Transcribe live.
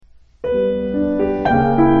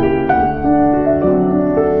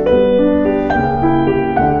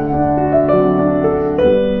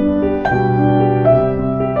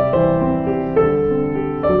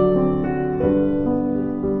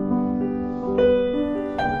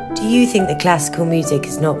Do you think that classical music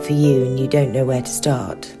is not for you and you don't know where to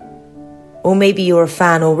start? Or maybe you're a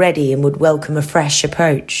fan already and would welcome a fresh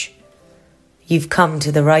approach. You've come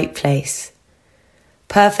to the right place.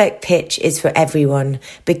 Perfect Pitch is for everyone,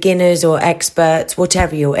 beginners or experts,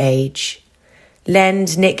 whatever your age.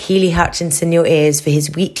 Lend Nick Healy-Hutchinson your ears for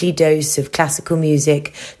his weekly dose of classical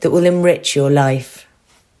music that will enrich your life.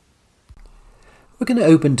 We're going to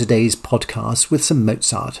open today's podcast with some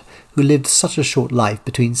Mozart, who lived such a short life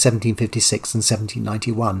between 1756 and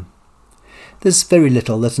 1791. There's very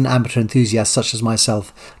little that an amateur enthusiast such as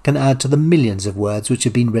myself can add to the millions of words which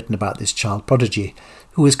have been written about this child prodigy,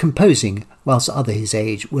 who was composing whilst others his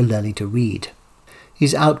age were learning to read.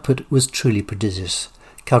 His output was truly prodigious,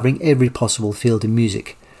 covering every possible field in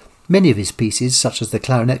music. Many of his pieces, such as the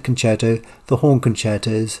Clarinet Concerto, the Horn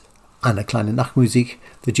Concertos, Eine kleine Nachtmusik,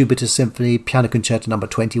 the Jupiter Symphony, Piano Concerto No.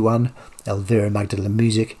 21, Elvira Magdalene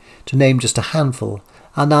Music, to name just a handful,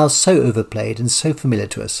 are now so overplayed and so familiar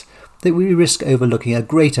to us that we risk overlooking a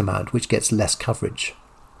great amount which gets less coverage.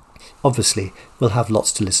 Obviously, we'll have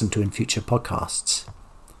lots to listen to in future podcasts.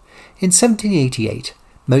 In 1788,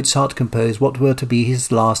 Mozart composed what were to be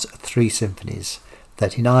his last three symphonies,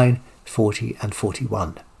 39, 40 and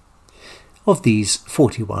 41. Of these,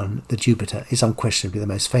 41, the Jupiter, is unquestionably the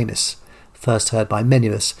most famous, first heard by many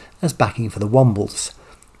of us as backing for the Wombles,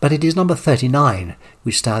 but it is number 39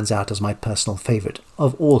 which stands out as my personal favourite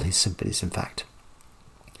of all his symphonies, in fact.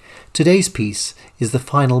 Today's piece is the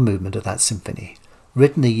final movement of that symphony,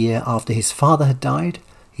 written a year after his father had died,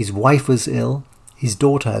 his wife was ill, his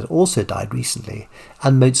daughter had also died recently,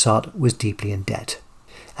 and Mozart was deeply in debt.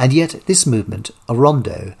 And yet this movement, a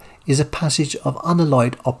rondo, is a passage of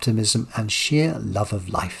unalloyed optimism and sheer love of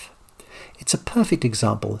life. It's a perfect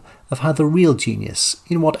example of how the real genius,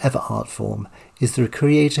 in whatever art form, is the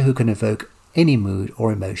creator who can evoke any mood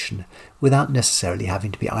or emotion without necessarily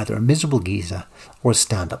having to be either a miserable geezer or a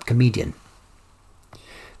stand-up comedian.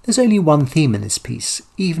 There's only one theme in this piece,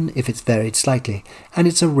 even if it's varied slightly, and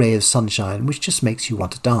it's a ray of sunshine which just makes you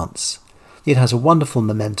want to dance. It has a wonderful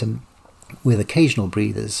momentum with occasional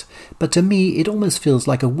breathers, but to me it almost feels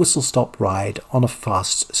like a whistle-stop ride on a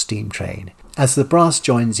fast steam train. As the brass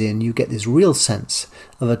joins in, you get this real sense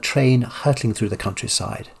of a train hurtling through the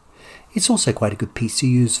countryside. It's also quite a good piece to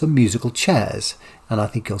use for musical chairs, and I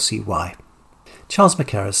think you'll see why. Charles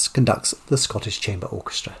Mackerras conducts the Scottish Chamber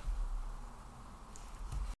Orchestra.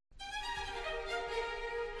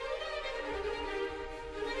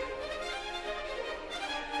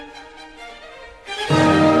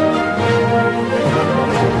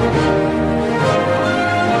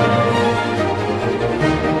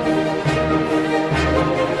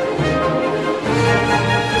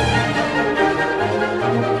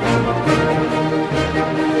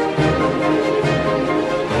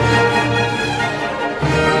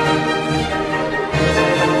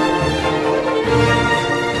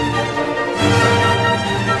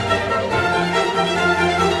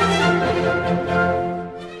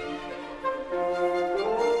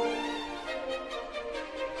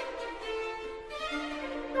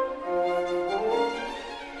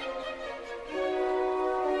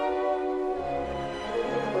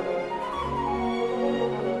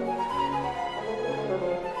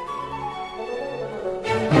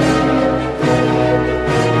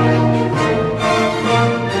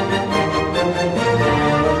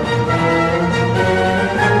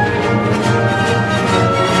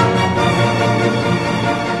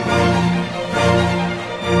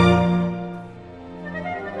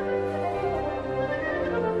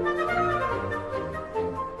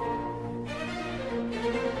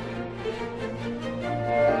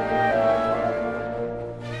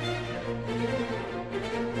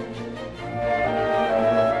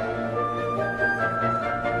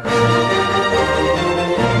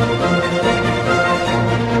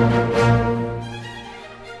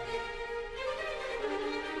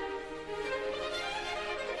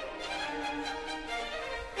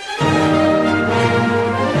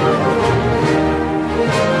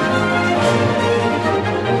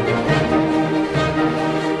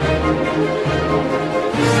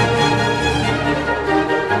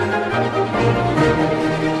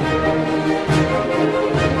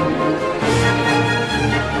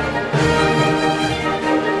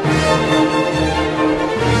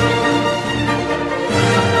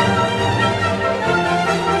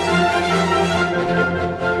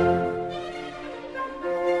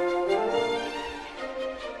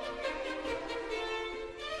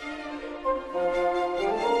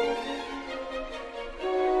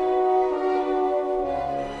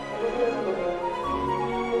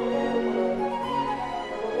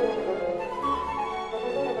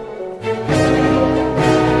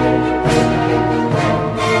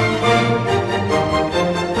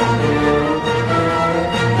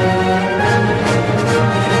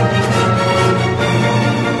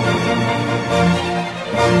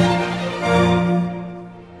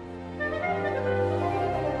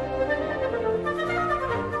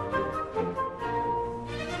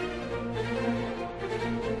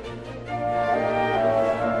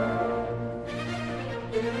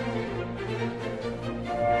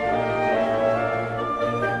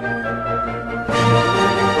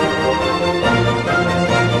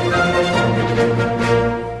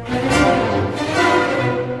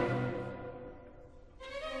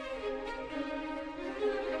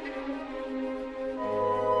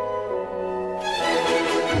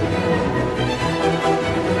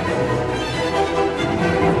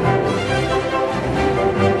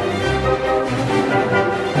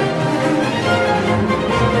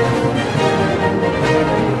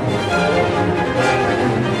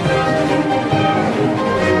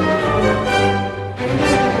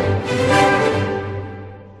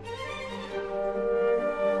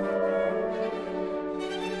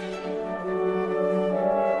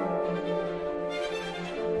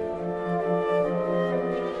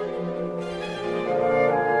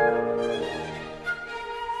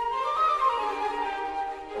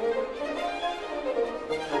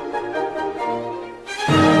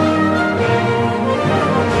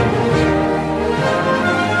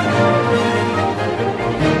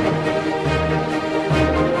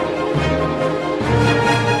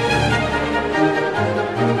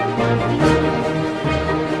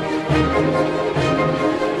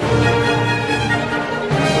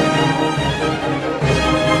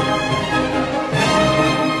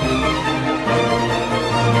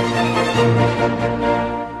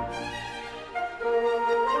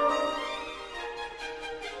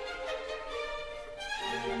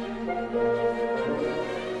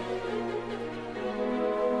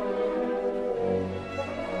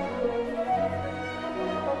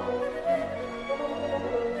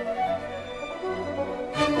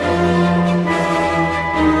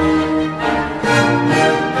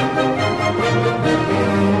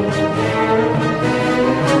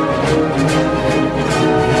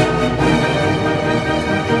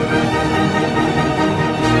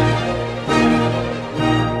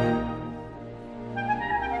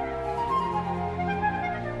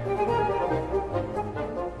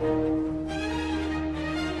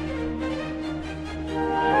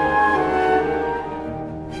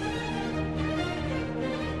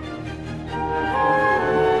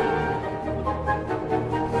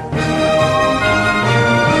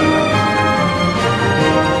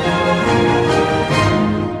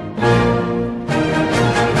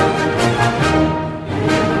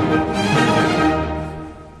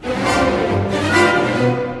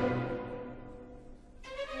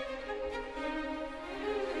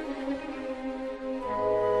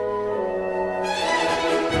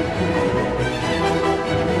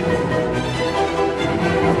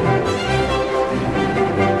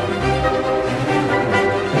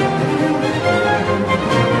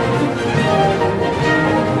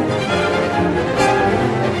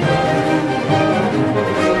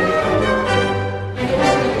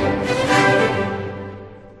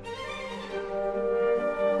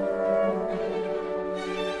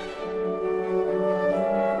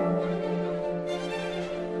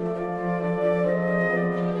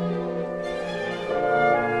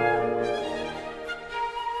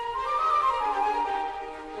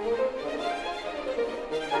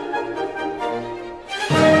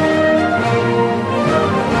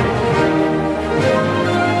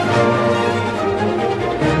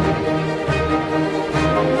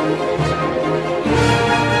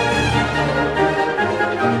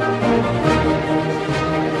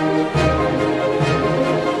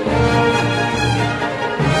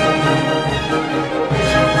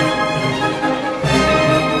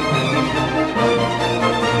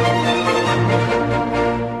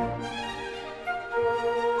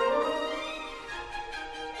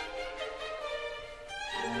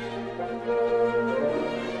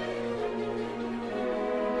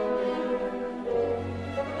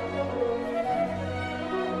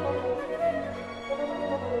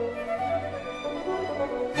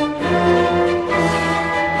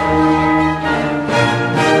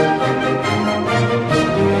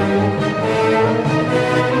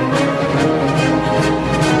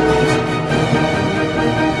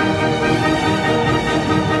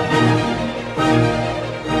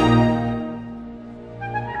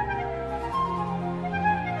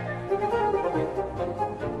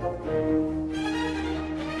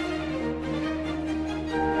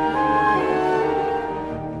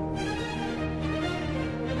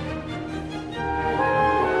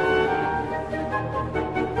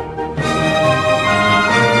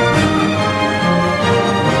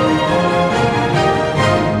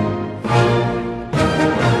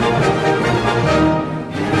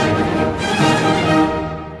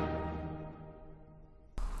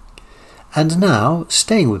 And now,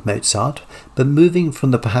 staying with Mozart, but moving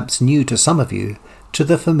from the perhaps new to some of you to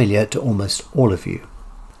the familiar to almost all of you.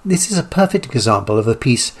 This is a perfect example of a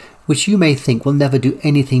piece which you may think will never do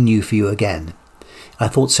anything new for you again. I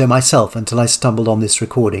thought so myself until I stumbled on this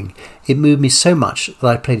recording. It moved me so much that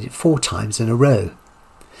I played it 4 times in a row.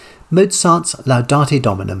 Mozart's Laudate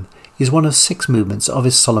Dominum is one of 6 movements of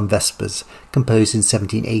his Solemn Vespers, composed in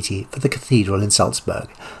 1780 for the cathedral in Salzburg,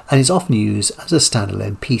 and is often used as a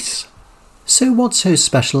standalone piece. So what's so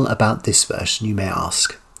special about this version, you may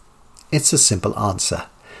ask? It's a simple answer.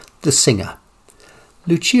 The singer.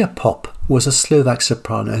 Lucia Pop was a Slovak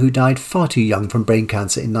soprano who died far too young from brain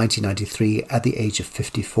cancer in 1993 at the age of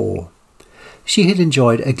 54. She had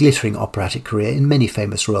enjoyed a glittering operatic career in many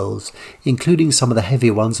famous roles, including some of the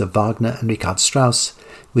heavier ones of Wagner and Richard Strauss,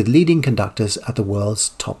 with leading conductors at the world's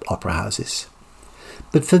top opera houses.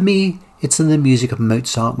 But for me, it's in the music of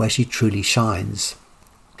Mozart where she truly shines.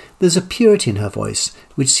 There's a purity in her voice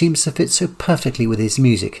which seems to fit so perfectly with his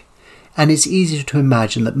music, and it's easy to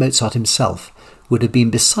imagine that Mozart himself would have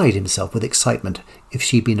been beside himself with excitement if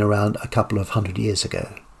she'd been around a couple of 100 years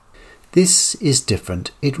ago. This is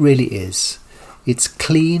different, it really is. It's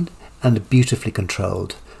clean and beautifully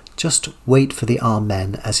controlled. Just wait for the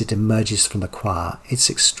Amen as it emerges from the choir. It's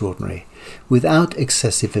extraordinary, without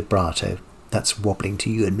excessive vibrato that's wobbling to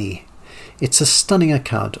you and me. It's a stunning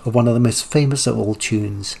account of one of the most famous of all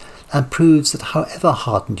tunes, and proves that however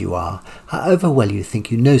hardened you are, however well you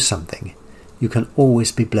think you know something, you can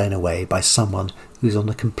always be blown away by someone who's on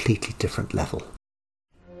a completely different level.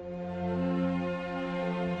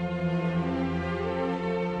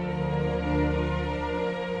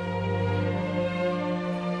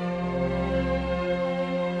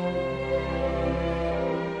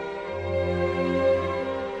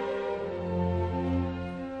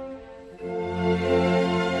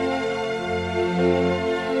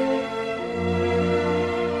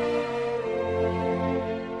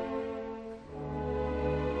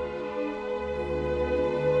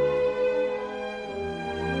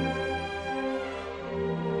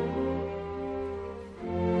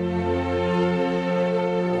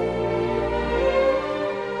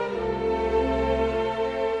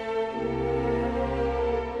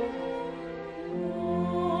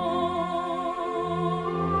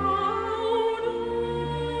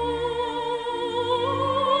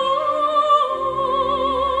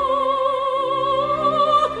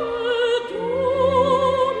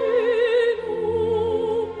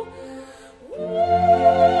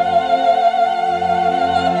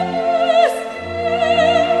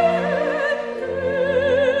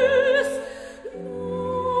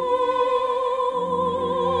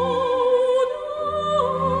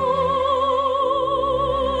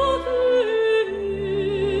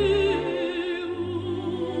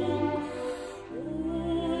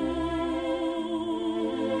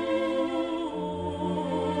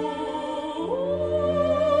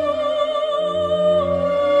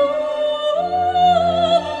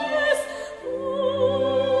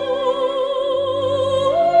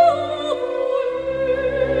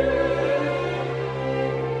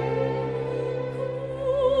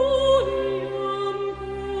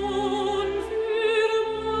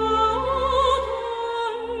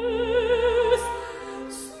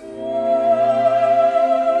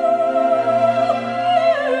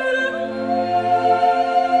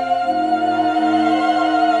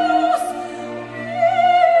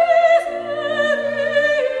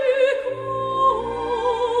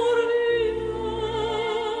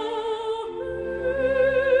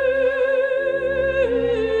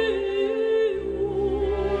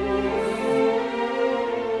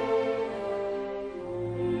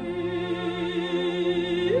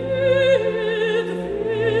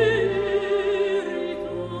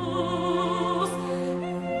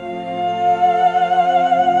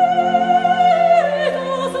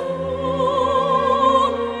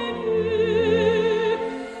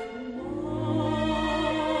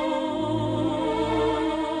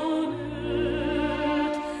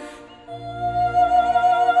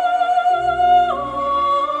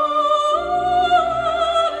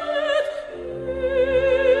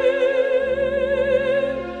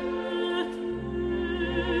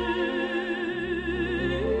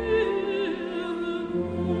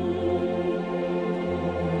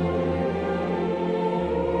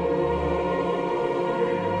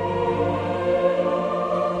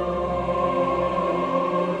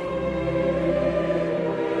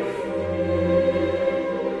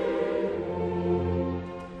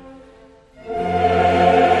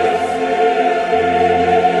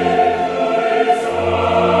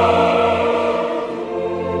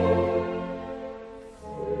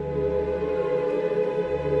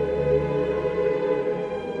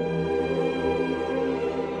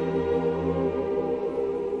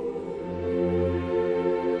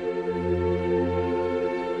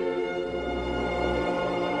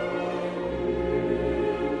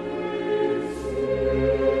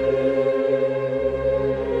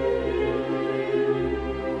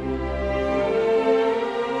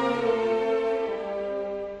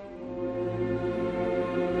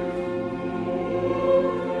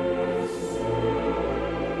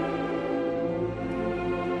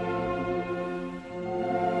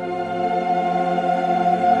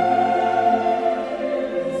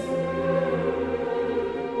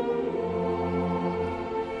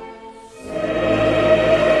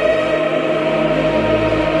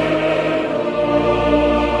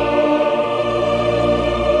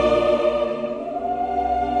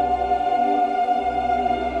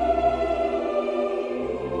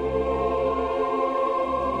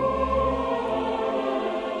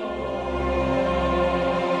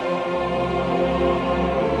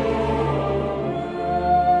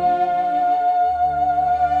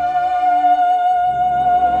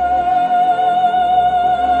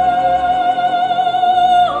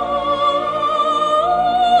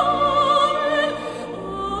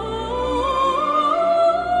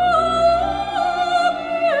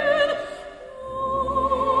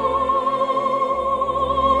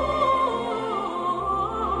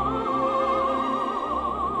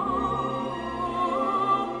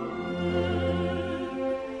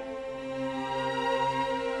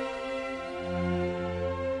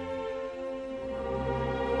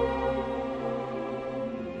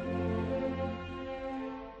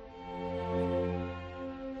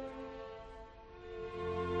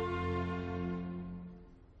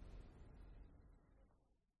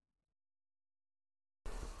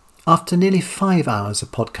 After nearly 5 hours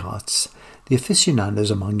of podcasts, the aficionados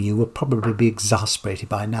among you will probably be exasperated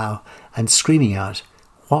by now and screaming out,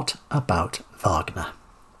 "What about Wagner?"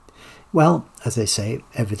 Well, as they say,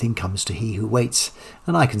 everything comes to he who waits,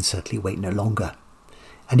 and I can certainly wait no longer.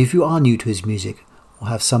 And if you are new to his music, or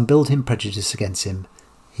have some built-in prejudice against him,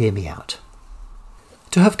 hear me out.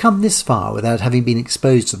 To have come this far without having been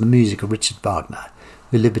exposed to the music of Richard Wagner,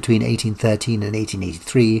 who lived between 1813 and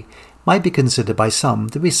 1883, might be considered by some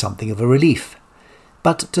to be something of a relief.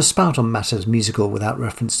 But to spout on matters musical without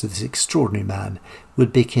reference to this extraordinary man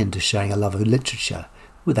would be akin to sharing a love of literature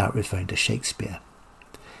without referring to Shakespeare.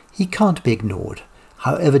 He can't be ignored,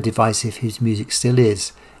 however divisive his music still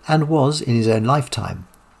is, and was in his own lifetime.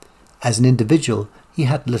 As an individual, he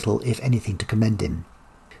had little, if anything, to commend him.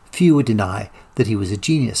 Few would deny that he was a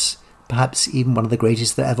genius, perhaps even one of the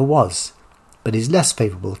greatest there ever was, but his less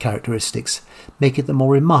favourable characteristics make it the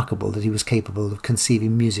more remarkable that he was capable of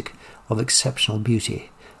conceiving music of exceptional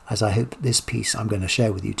beauty, as I hope this piece I'm going to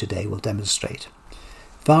share with you today will demonstrate.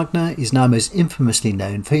 Wagner is now most infamously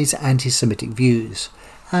known for his anti-Semitic views,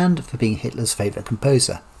 and for being Hitler's favourite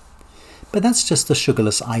composer. But that's just the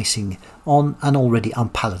sugarless icing on an already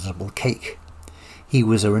unpalatable cake. He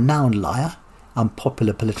was a renowned liar,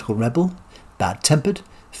 unpopular political rebel, bad-tempered,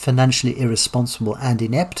 financially irresponsible and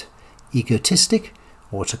inept, egotistic,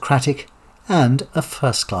 autocratic, and a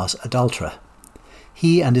first-class adulterer.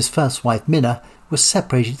 He and his first wife Minna were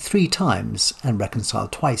separated 3 times and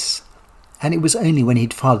reconciled twice, and it was only when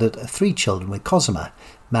he'd fathered 3 children with Cosima,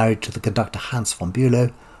 married to the conductor Hans von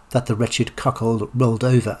Bülow, that the wretched cuckold rolled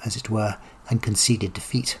over, as it were, and conceded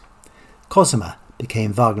defeat. Cosima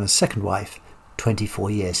became Wagner's second wife,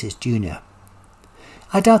 24 years his junior.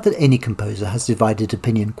 I doubt that any composer has divided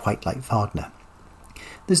opinion quite like Wagner.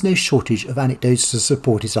 There's no shortage of anecdotes to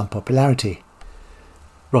support his unpopularity.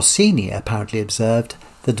 Rossini apparently observed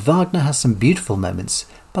that Wagner has some beautiful moments,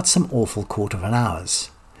 but some awful quarter of an hours.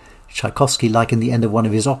 Tchaikovsky likened the end of one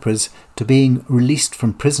of his operas to being released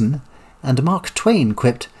from prison, and Mark Twain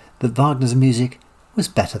quipped that Wagner's music was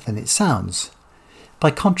better than it sounds.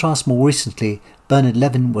 By contrast, more recently, Bernard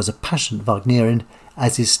Levin was a passionate Wagnerian,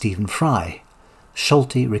 as is Stephen Fry.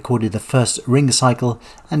 Schulte recorded the first Ring cycle,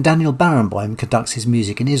 and Daniel Barenboim conducts his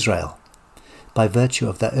music in Israel. By virtue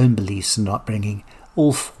of their own beliefs and upbringing,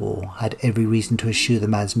 all 4 had every reason to eschew the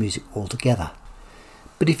man's music altogether.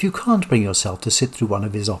 But if you can't bring yourself to sit through one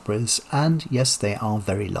of his operas, and yes, they are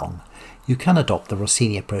very long, you can adopt the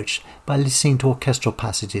Rossini approach by listening to orchestral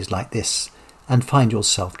passages like this, and find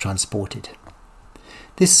yourself transported.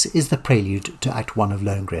 This is the prelude to Act 1 of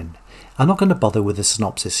Lohengrin. I'm not going to bother with the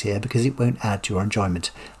synopsis here because it won't add to your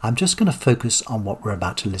enjoyment. I'm just going to focus on what we're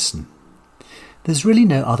about to listen. There's really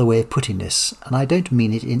no other way of putting this, and I don't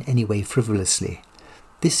mean it in any way frivolously.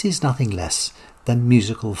 This is nothing less than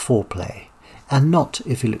musical foreplay, and not,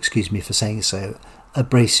 if you'll excuse me for saying so, a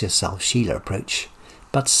brace yourself Sheila approach,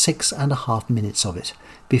 but 6.5 minutes of it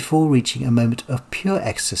before reaching a moment of pure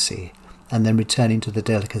ecstasy and then returning to the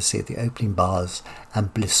delicacy of the opening bars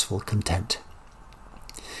and blissful content.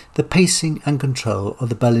 The pacing and control of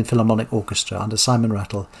the Berlin Philharmonic Orchestra under Simon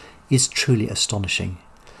Rattle is truly astonishing.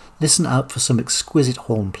 Listen out for some exquisite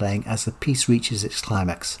horn playing as the piece reaches its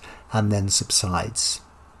climax and then subsides.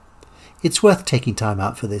 It's worth taking time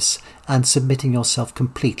out for this and submitting yourself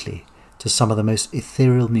completely to some of the most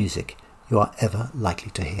ethereal music you are ever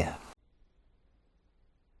likely to hear.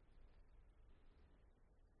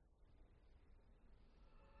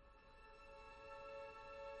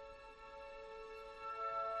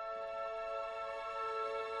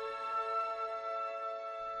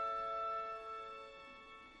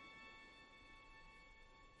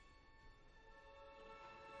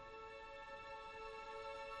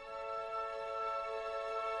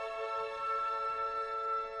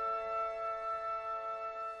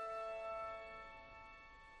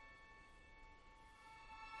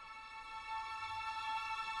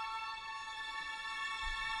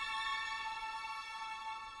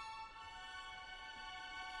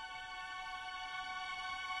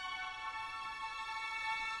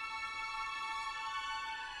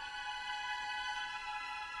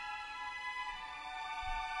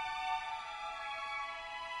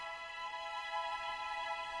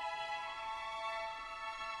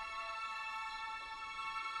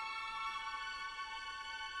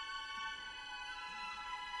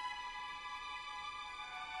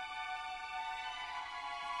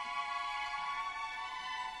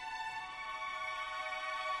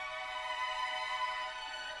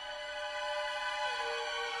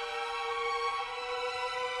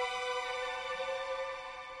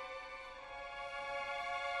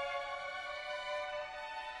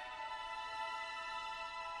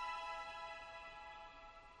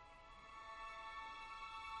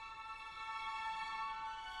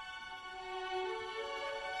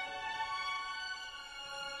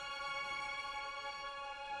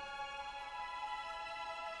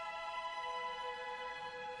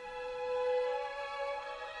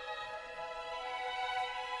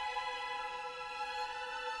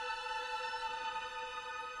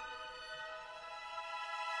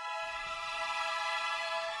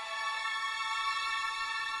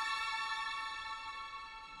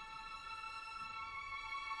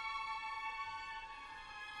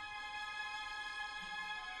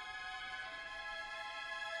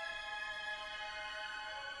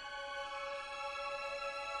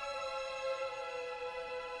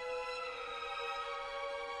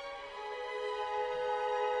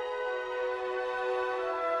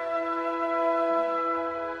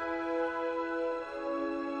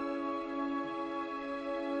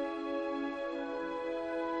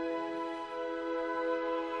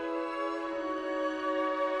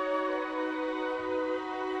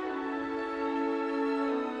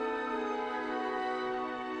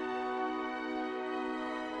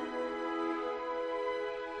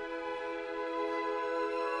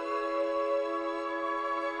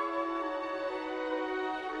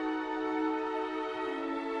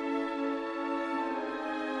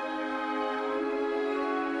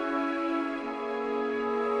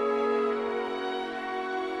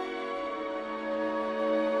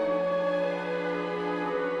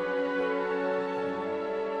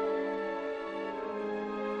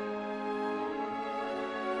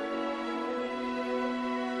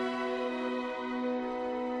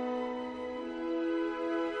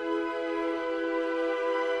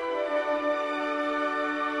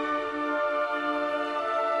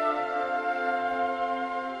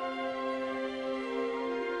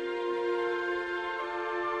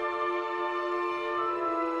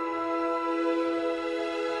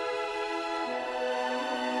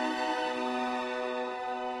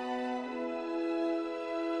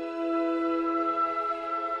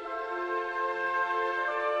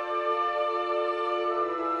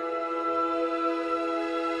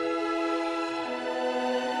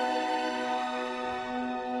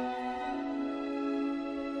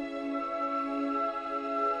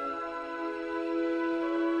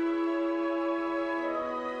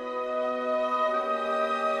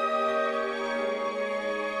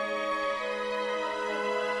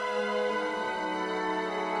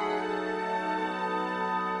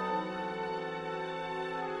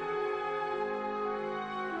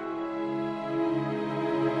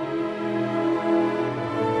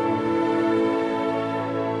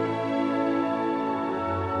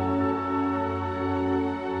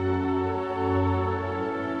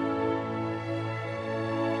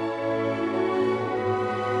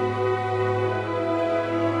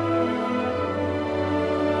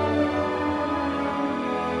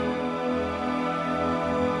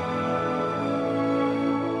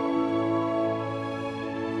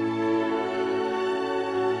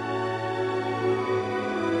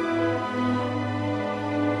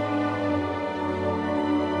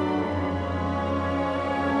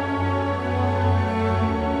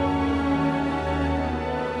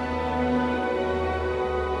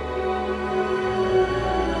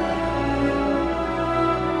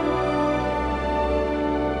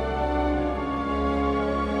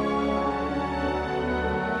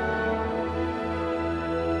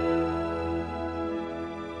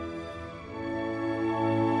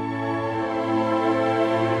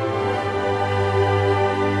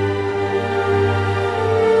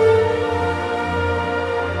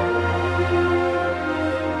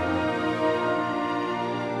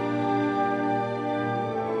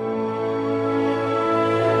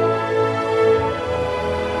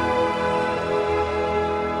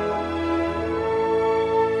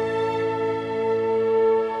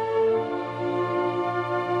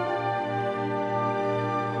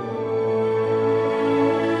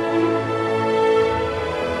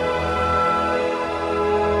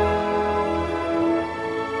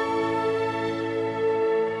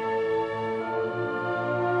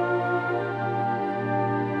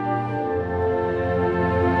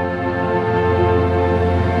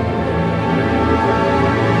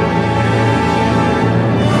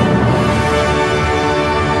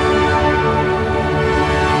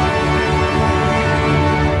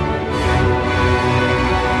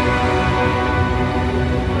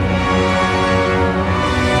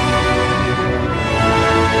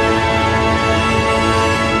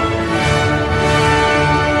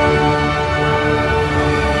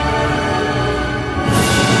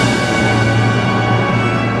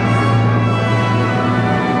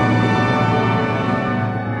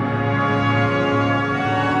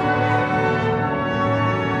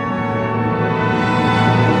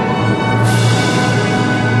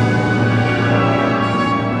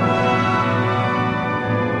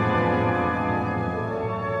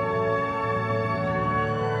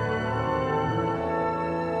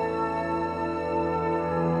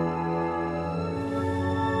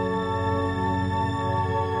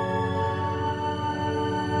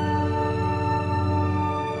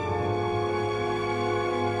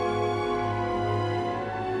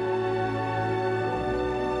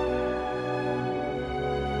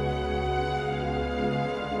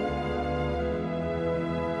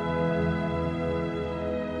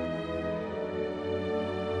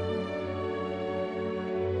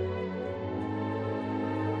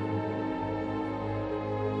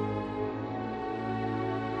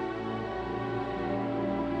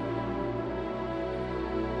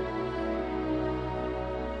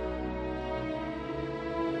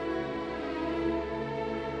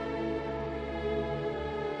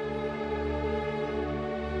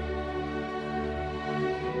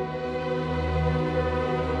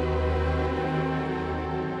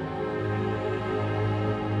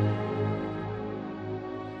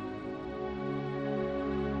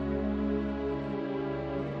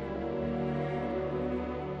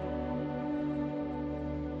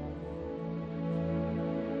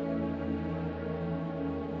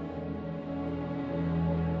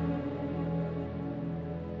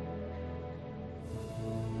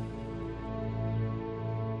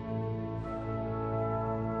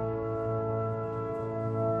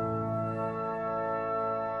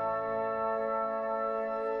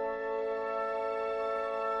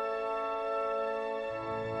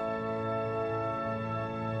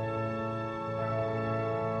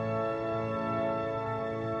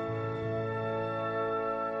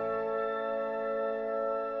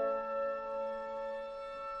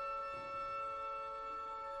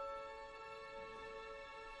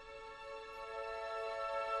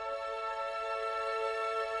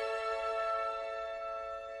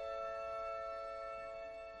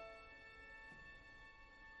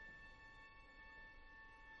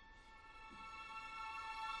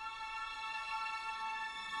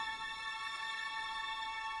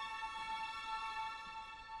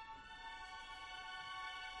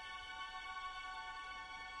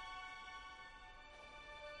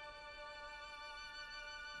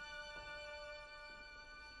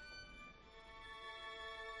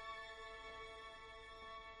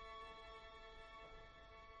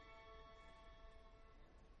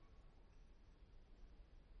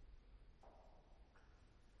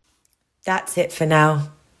 That's it for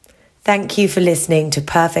now. Thank you for listening to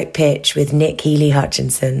Perfect Pitch with Nick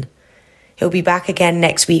Healy-Hutchinson. He'll be back again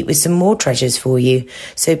next week with some more treasures for you,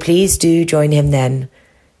 so please do join him then.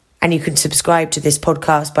 And you can subscribe to this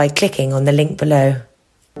podcast by clicking on the link below.